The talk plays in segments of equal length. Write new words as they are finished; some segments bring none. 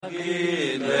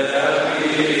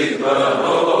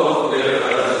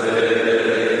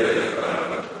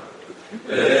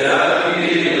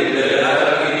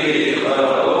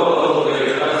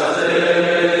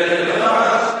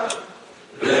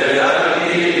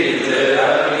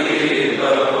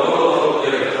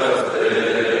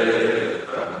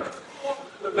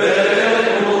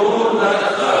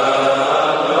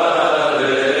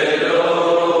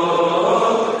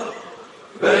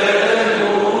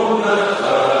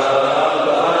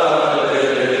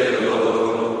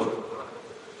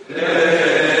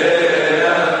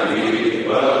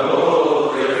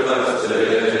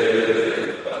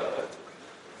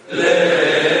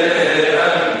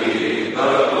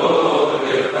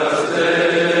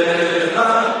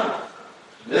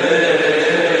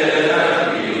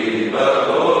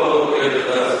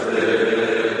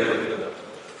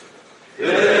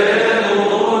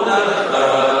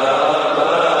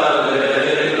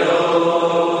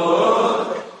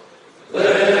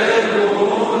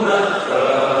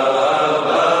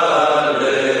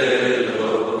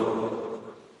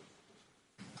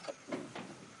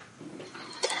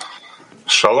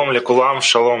Shalom lekulam,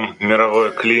 shalom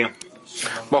mировой kli.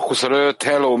 Mach 25,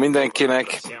 hello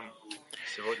mindenkinek.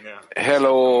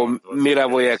 Hello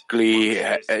mировой kli,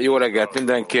 jó reggelt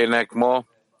mindenkinek ma.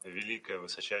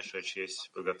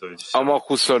 A Mach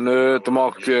 25,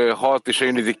 Mach 6 és a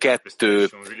Unity 2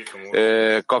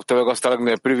 kapta meg azt a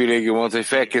legnagyobb privilégiumot, hogy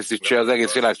felkészítse az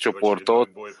egész világcsoportot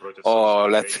a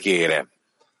leckére.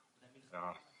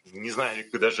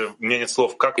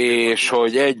 És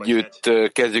hogy együtt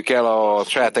kezdjük el a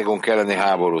saját egónk elleni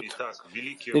háborút.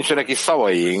 Nincsenek is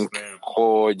szavaink,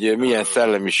 hogy milyen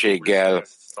szellemiséggel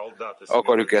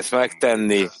akarjuk ezt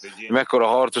megtenni, mekkora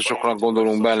harcosoknak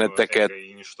gondolunk benneteket,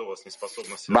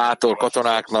 bátor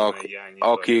katonáknak,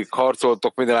 akik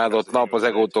harcoltok minden áldott nap az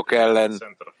egótok ellen,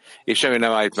 és semmi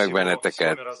nem állít meg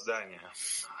benneteket.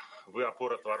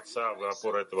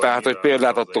 Tehát, hogy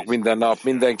példát adtok minden nap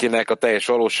mindenkinek a teljes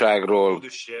valóságról,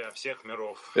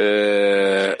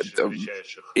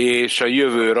 és a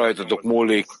jövő rajtatok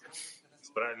múlik.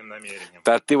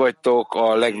 Tehát ti vagytok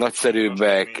a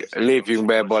legnagyszerűbbek, lépjünk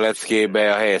be ebbe a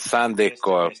leckébe a helyes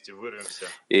szándékkal,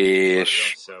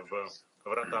 és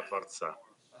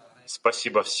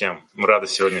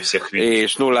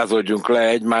nullázódjunk le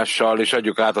egymással, és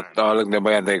adjuk át a legnagyobb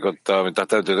ajándékot, amit a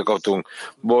területőtől kaptunk.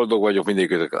 Boldog vagyok,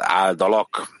 mindegyikőtök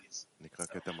áldalak.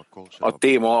 A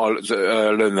téma az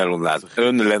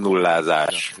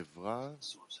önlenullázás.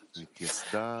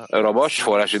 Rabas,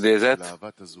 forrásidézet.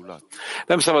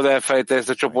 Nem szabad elfelejteni ezt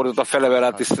a csoportot a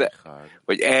felebaráti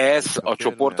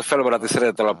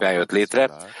szeretet alapján jött létre,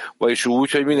 vagyis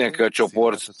úgy, hogy mindenki a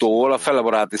csoporttól a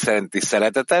felebaráti szerinti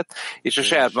szeretetet és a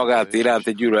saját magát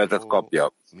iránti gyűlöletet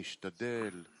kapja.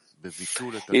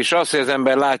 És az, hogy az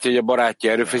ember látja, hogy a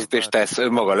barátja erőfeszítést tesz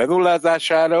önmaga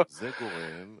lenullázására,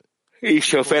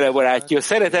 és a fele barátja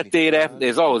szeretetére,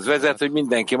 ez ahhoz vezet, hogy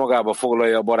mindenki magába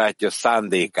foglalja a barátja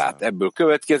szándékát. Ebből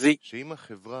következik,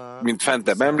 mint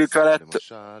fentebb említve lett,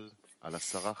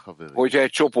 hogyha egy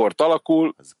csoport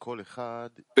alakul,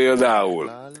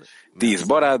 például 10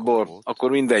 barátból,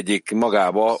 akkor mindegyik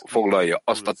magába foglalja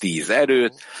azt a 10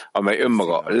 erőt, amely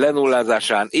önmaga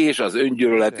lenullázásán és az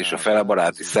öngyűlölet és a fele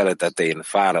baráti szeretetén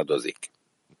fáradozik.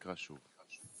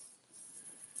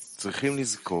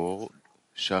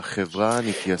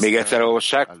 Még egyszer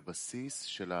olvassák.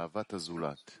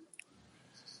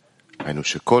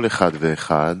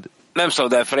 Nem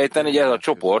szabad elfelejteni, hogy ez a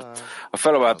csoport a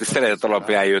felebaráti szeretet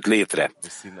alapján jött létre.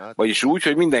 Vagyis úgy,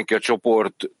 hogy mindenki a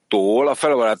csoporttól a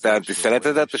felebaráti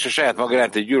szeretetet és a saját maga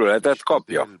iránti gyűlöletet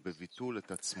kapja.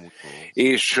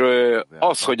 És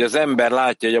az, hogy az ember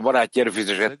látja, hogy a barátja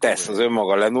erőfeszítéseket tesz az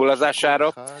önmaga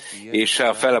lenullázására, és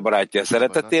a felebarátja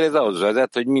szeretetére, ez ahhoz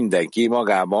vezet, hogy mindenki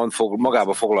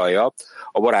magába foglalja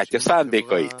a barátja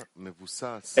szándékait.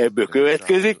 Ebből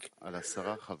következik,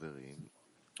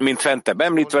 mint fentebb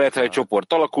említve lett, ha egy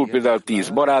csoport alakul, például 10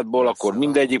 barátból, akkor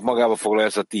mindegyik magába foglalja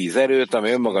ezt a 10 erőt,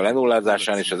 ami önmaga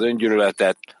lenullázásán és az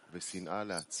öngyűlöletet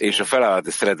és a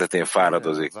felebaráti szeretetén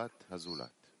fáradozik.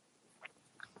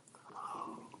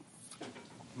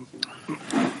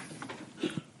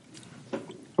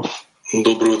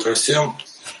 Доброе утро всем.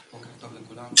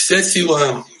 Вся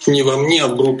сила не во мне, а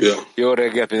в группе. Jó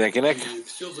reggelt mindenkinek.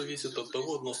 Все зависит от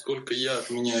того, насколько я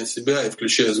отменяю себя и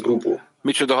включаюсь в группу.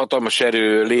 Micsoda hatalmas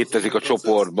erő létezik a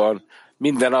csoportban.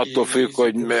 Minden attól függ,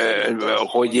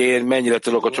 hogy én mennyire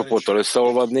tudok a csoporttól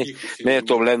összeolvadni, mennyire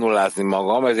tudom lenullázni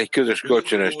magam. Ez egy közös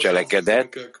kölcsönös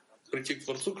cselekedet.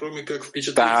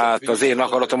 Tehát az én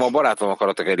akaratom a barátom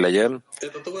akaratok egy legyen.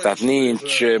 Tehát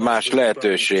nincs más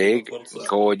lehetőség,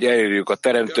 hogy elérjük a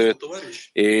teremtőt,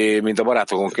 mint a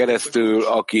barátokon keresztül,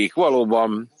 akik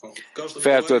valóban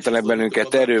feltöltenek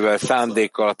bennünket erővel,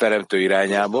 szándékkal a teremtő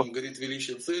irányába.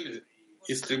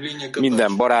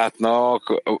 Minden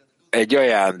barátnak egy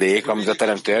ajándék, amit a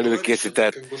teremtő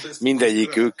előkészített,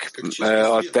 mindegyikük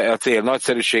a cél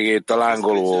nagyszerűségét, a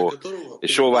lángoló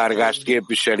sóvárgást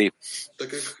képviseli.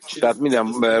 Tehát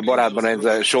minden barátban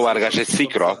egy sóvárgás egy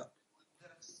szikra,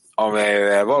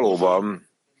 amelyvel valóban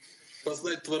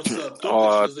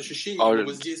a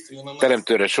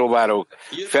teremtőre sóvárok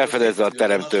felfedezze a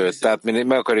teremtőt. Tehát mi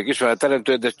meg akarjuk ismerni a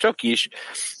teremtőt, de csak is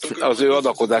az ő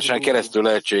adakozásán keresztül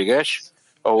lehetséges,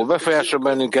 ahol befolyásol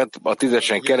bennünket a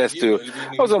 10-esen keresztül,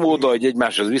 az a mód, hogy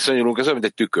egymáshoz viszonyulunk, ez olyan, mint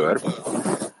egy tükör.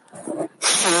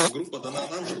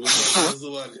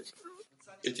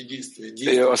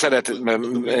 A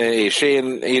szeretem és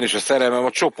én és a szerelmem,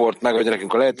 a csoport megadja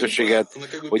nekünk a lehetőséget,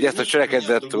 hogy ezt a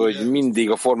cselekedet, hogy mindig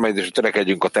a formálódásra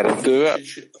törekedjünk a teremtővel.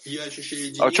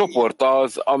 A csoport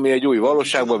az, ami egy új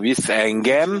valóságba visz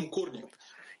engem,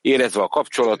 érezve a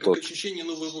kapcsolatot,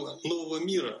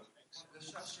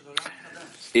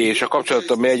 és a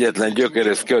kapcsolatom egyetlen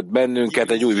gyökerhez köt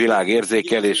bennünket egy új világ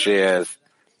érzékeléséhez.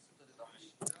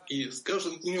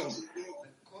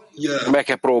 Meg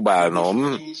kell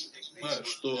próbálnom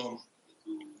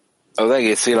az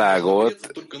egész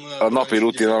világot a napi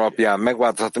rutin alapján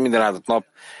megváltoztatni, minden áldott nap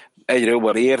egyre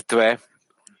jobban értve,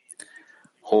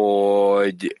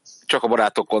 hogy csak a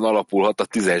barátokon alapulhat a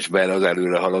 10-esben az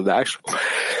előrehaladás.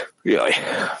 Jaj.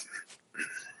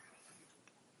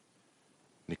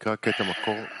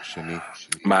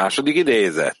 Második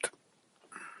idézet.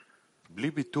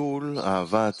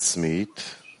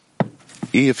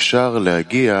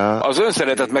 Az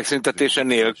önszeretet megszüntetése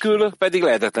nélkül pedig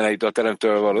lehetetlen eljutni a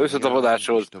teremtővel való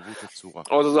összetapadáshoz,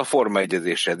 azaz a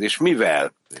formaegyezéshez. És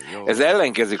mivel ez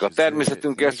ellenkezik a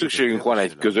természetünkkel, szükségünk van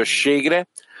egy közösségre,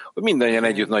 hogy mindannyian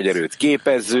együtt nagy erőt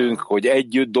képezzünk, hogy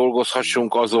együtt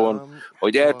dolgozhassunk azon,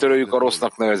 hogy eltöröljük a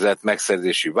rossznak nevezett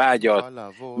megszerzési vágyat,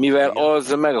 mivel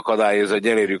az megakadályozza, hogy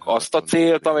elérjük azt a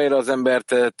célt, amelyre az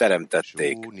embert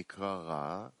teremtették.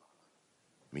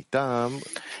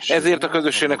 Ezért a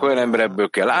közösségnek olyan emberekből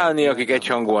kell állni, akik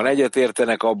egyhangúan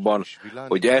egyetértenek abban,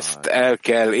 hogy ezt el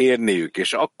kell érniük,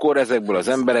 és akkor ezekből az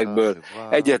emberekből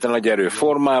egyetlen nagy erő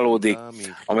formálódik,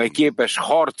 amely képes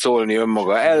harcolni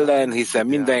önmaga ellen, hiszen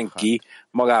mindenki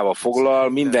magába foglal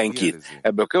mindenkit.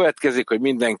 Ebből következik, hogy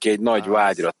mindenki egy nagy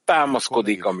vágyra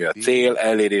támaszkodik, ami a cél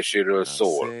eléréséről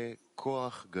szól.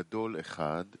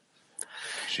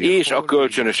 És a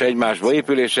kölcsönös egymásba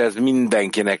épüléshez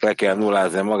mindenkinek le kell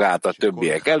nullázni magát a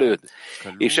többiek előtt,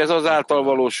 és ez azáltal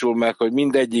valósul meg, hogy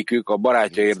mindegyikük a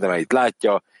barátja érdemeit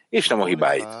látja, és nem a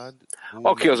hibáit.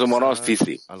 Aki azonban azt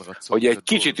hiszi, hogy egy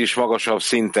kicsit is magasabb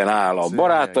szinten áll a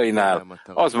barátainál,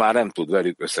 az már nem tud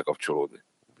velük összekapcsolódni.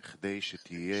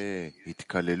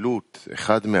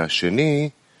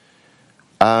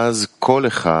 אז כל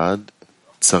אחד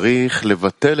צריך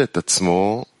לבטל את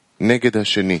עצמו נגד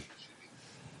השני.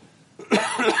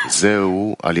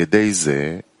 זהו על ידי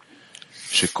זה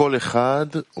שכל אחד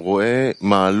רואה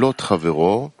מעלות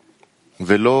חברו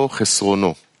ולא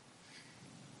חסרונו.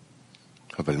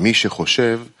 אבל מי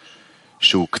שחושב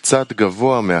שהוא קצת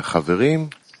גבוה מהחברים,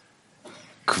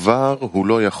 כבר הוא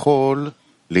לא יכול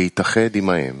להתאחד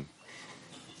עמהם.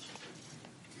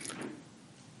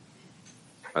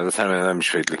 Ez a szemben nem is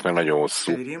fejtlik meg, nagyon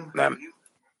hosszú. Nem.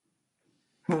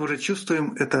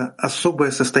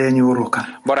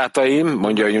 Barátaim,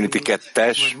 mondja a Unity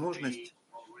 2-es,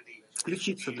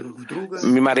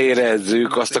 mi már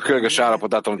érezzük azt a különleges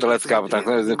állapotát, amit a leckápotának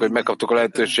nevezünk, hogy megkaptuk a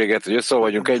lehetőséget, hogy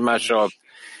összevagyunk egymással,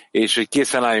 és hogy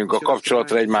készen álljunk a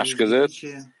kapcsolatra egymás között,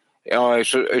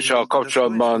 és a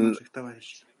kapcsolatban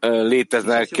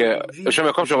léteznek, és ami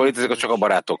a kapcsolatban létezik, az csak a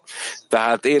barátok.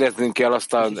 Tehát éreznünk kell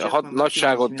azt a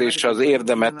nagyságot és az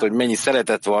érdemet, hogy mennyi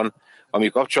szeretet van a mi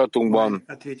kapcsolatunkban,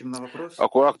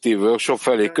 akkor aktív workshop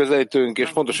felé közelítünk, és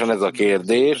pontosan ez a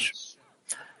kérdés,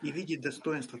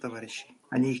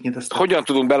 hogyan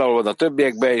tudunk beleolvadni a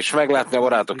többiekbe, és meglátni a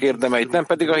barátok érdemeit, nem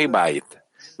pedig a hibáit.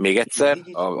 Még egyszer,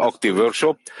 az aktív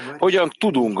workshop, hogyan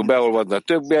tudunk beolvadni a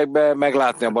többiekbe,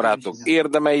 meglátni a barátok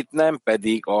érdemeit, nem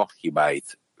pedig a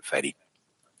hibáit. Feri.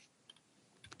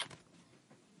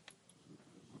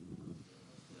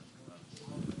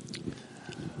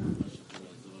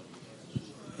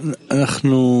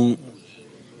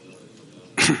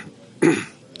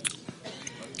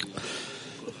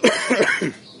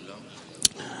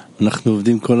 אנחנו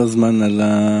עובדים כל הזמן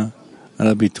על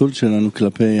הביטול שלנו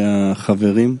כלפי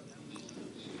החברים.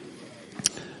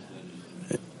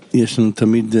 יש לנו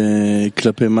תמיד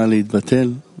כלפי מה להתבטל.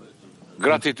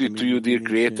 Gratitude to you, dear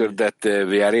Creator, that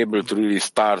we are able to really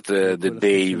start the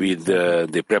day with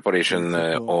the preparation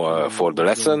for the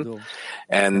lesson.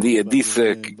 And this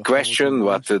question,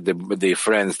 what the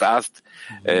friends asked,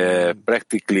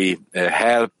 practically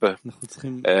help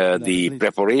the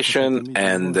preparation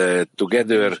and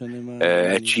together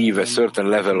achieve a certain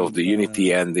level of the unity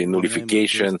and the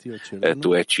nullification to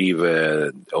achieve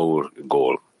our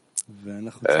goal.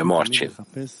 Marcin.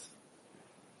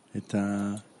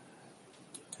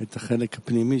 את החלק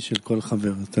הפנימי של כל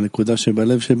חבר, את הנקודה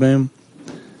שבלב שבהם,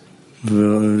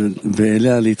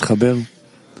 ואליה להתחבר.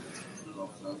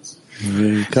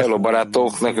 Hello,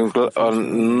 barátok, nekünk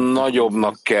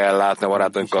nagyobbnak kell látni a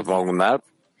barátainkat magunknál.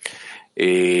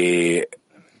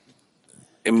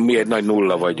 Mi egy nagy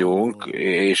nulla vagyunk,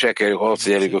 és el kell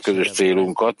használjuk a közös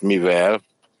célunkat, mivel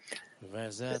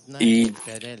így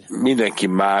mindenki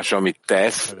más, amit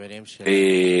tesz,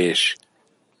 és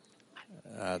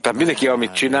tehát mindenki,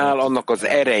 amit csinál, annak az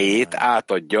erejét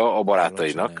átadja a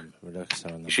barátainak,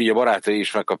 és így a barátai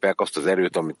is megkapják azt az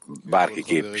erőt, amit bárki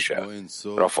képvisel.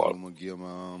 Rafal.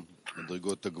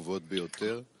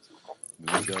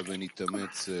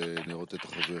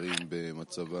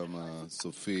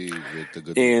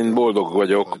 Én boldog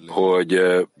vagyok, hogy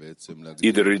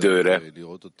időről időre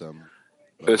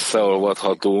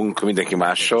összeolvadhatunk mindenki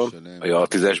mással a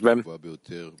Jaltizesben,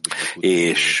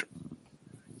 és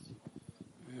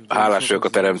hálás vagyok a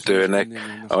Teremtőnek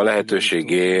a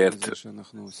lehetőségért,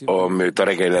 amit a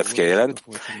reggeli lecke jelent,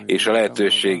 és a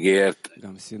lehetőségért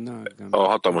a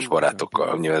hatalmas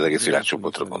barátokkal, nyilván az egész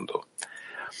világcsoportra gondol.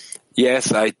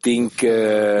 Yes, I think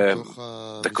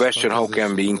the question how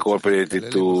can be incorporated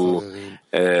to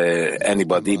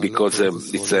anybody, because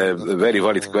it's a very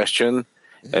valid question.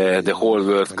 The whole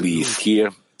world is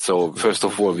here. So first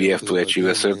of all, we have to achieve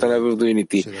a certain level of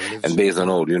unity, and based on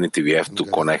our unity, we have to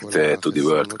connect to the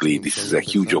world clean. This is a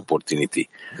huge opportunity.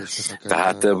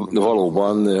 Tehát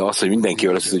valóban az, hogy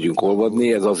mindenkivel össze tudjunk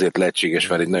olvadni, ez azért lehetséges,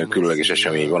 mert egy nagyon különleges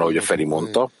esemény van, ahogy a Feri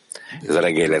mondta, ez a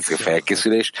reggeli lecke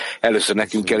felkészülés. Először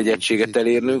nekünk kell egy egységet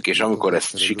elérnünk, és amikor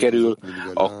ez sikerül,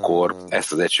 akkor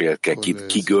ezt az egységet kell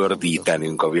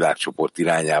kigördítenünk a világcsoport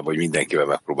irányába, hogy mindenkivel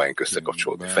megpróbáljunk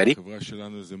összekapcsolódni. Feri?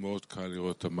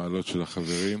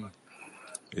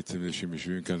 עצם זה שהם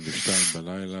יושבים כאן ב2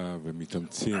 בלילה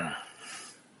ומתאמצים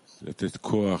לתת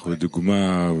כוח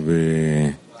ודוגמה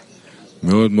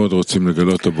ומאוד מאוד רוצים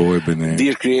לגלות את הבורא ביניהם.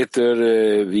 Dear Creator,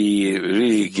 we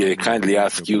really kindly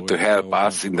ask you to help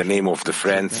us in the name of the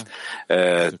friends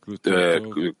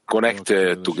connect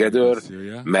together,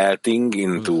 melting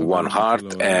into one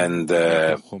heart and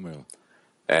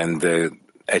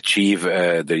achieve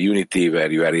the unity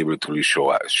where you are able to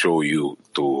show you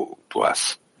to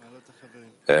us.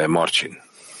 Marcin.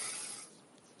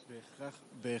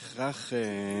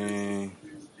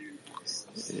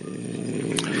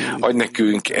 Adj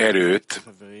nekünk erőt,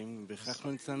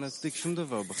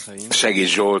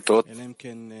 segíts Zsoltot,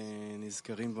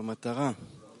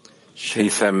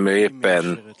 hiszen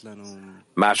éppen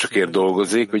másokért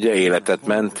dolgozik, ugye életet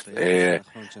ment,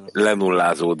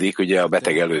 lenullázódik, ugye a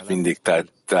beteg előtt mindig,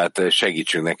 tehát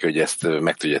segítsünk neki, hogy ezt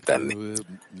meg tudja tenni.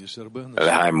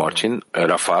 Lehány Marcin,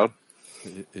 Rafal.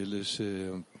 אלה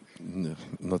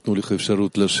שנתנו לך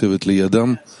אפשרות לשבת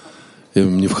לידם,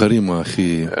 הם נבחרים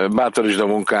הכי... Bátorítsd a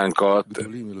munkánkat,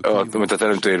 amit a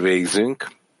Teremtőért végzünk,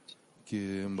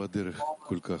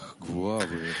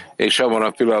 és abban a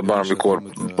pillanatban, amikor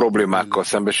problémákkal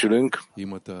szembesülünk,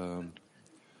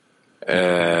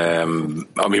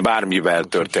 ami bármivel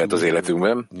történt az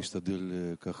életünkben,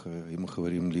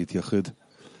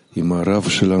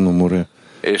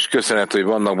 és köszönet, hogy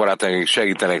vannak barátaink, akik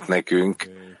segítenek nekünk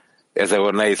ezekben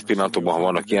a nehéz pillanatokban, ha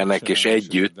vannak ilyenek, és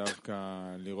együtt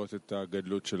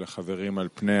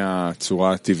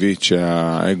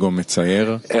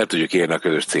el tudjuk érni a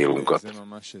közös célunkat.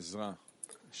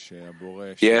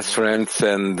 Yes, friends,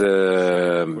 and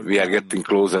we are getting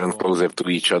closer and closer to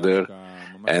each other,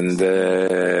 and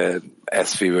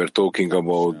as we were talking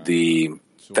about the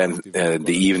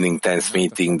evening 10th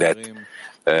meeting, that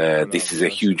this is a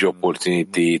huge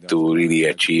opportunity to really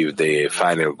achieve the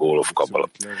final goal of Kabbalah.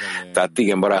 Tehát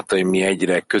igen, barátaim, mi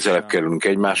egyre közelebb kerülünk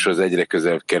egymáshoz, egyre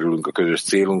közelebb kerülünk a közös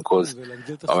célunkhoz,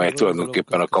 amely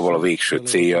tulajdonképpen a Kabbalah végső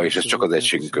célja, és ez csak az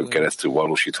egységünkön keresztül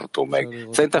valósítható meg.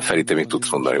 Szerintem Feri, te még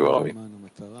tudsz mondani valamit.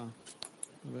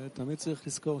 תמיד צריך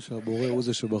לזכור שהבורא הוא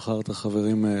זה שבחר את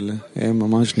החברים האלה. הם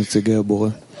ממש נציגי הבורא.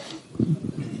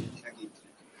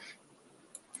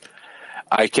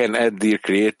 I can add, dear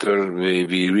Creator,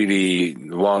 we really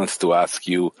want to ask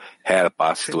you, help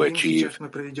us to achieve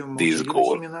this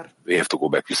goal. We have to go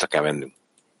back, vissza kell mennünk.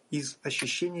 из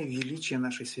ощущения величия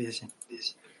нашей связи.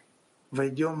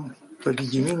 Войдем в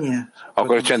объединение,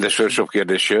 Akkor a csendes workshop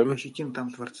kérdés jön. ощутим там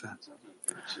Творца.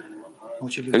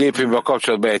 Lépjünk be a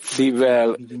kapcsolatba egy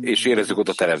szívvel, és érezzük ott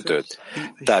a teremtőt.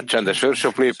 Tehát csendes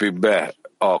workshop, lépjünk be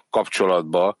a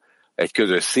kapcsolatba egy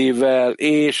közös szívvel,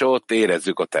 és ott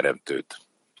érezzük a teremtőt.